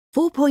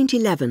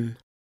4.11.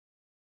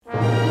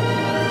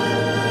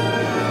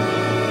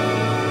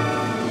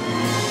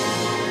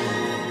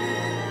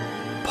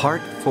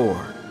 Part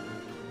 4.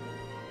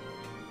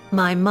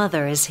 My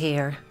mother is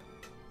here,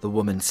 The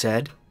woman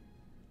said.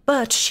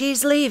 but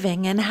she's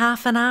leaving in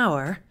half an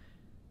hour.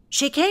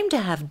 She came to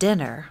have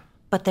dinner,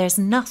 but there's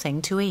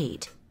nothing to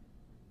eat.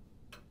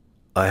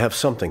 I have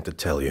something to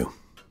tell you,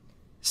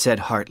 Said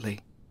Hartley.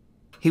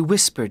 He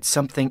whispered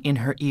something in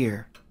her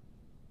ear.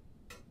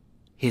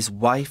 His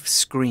wife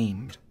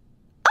screamed.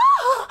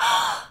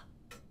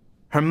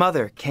 Her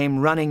mother came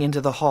running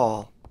into the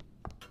hall.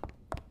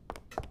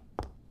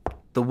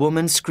 The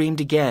woman screamed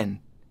again,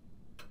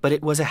 but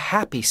it was a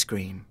happy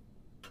scream.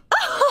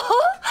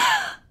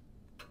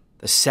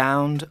 The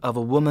sound of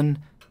a woman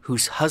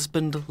whose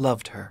husband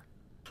loved her.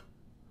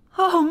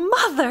 Oh,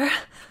 Mother!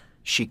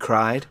 She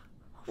cried.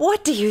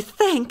 What do you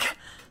think?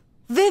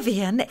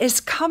 Vivian is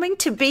coming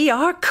to be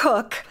our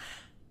cook.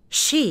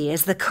 She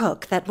is the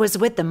cook that was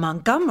with the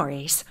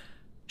Montgomerys.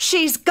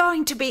 She's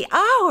going to be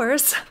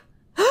ours.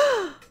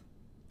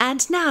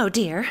 And now,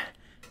 dear,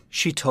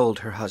 She told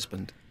her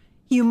husband.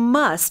 you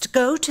must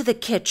go to the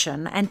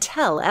kitchen and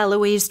tell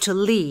Eloise to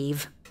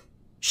leave.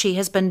 She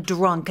has been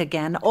drunk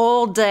again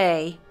all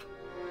day.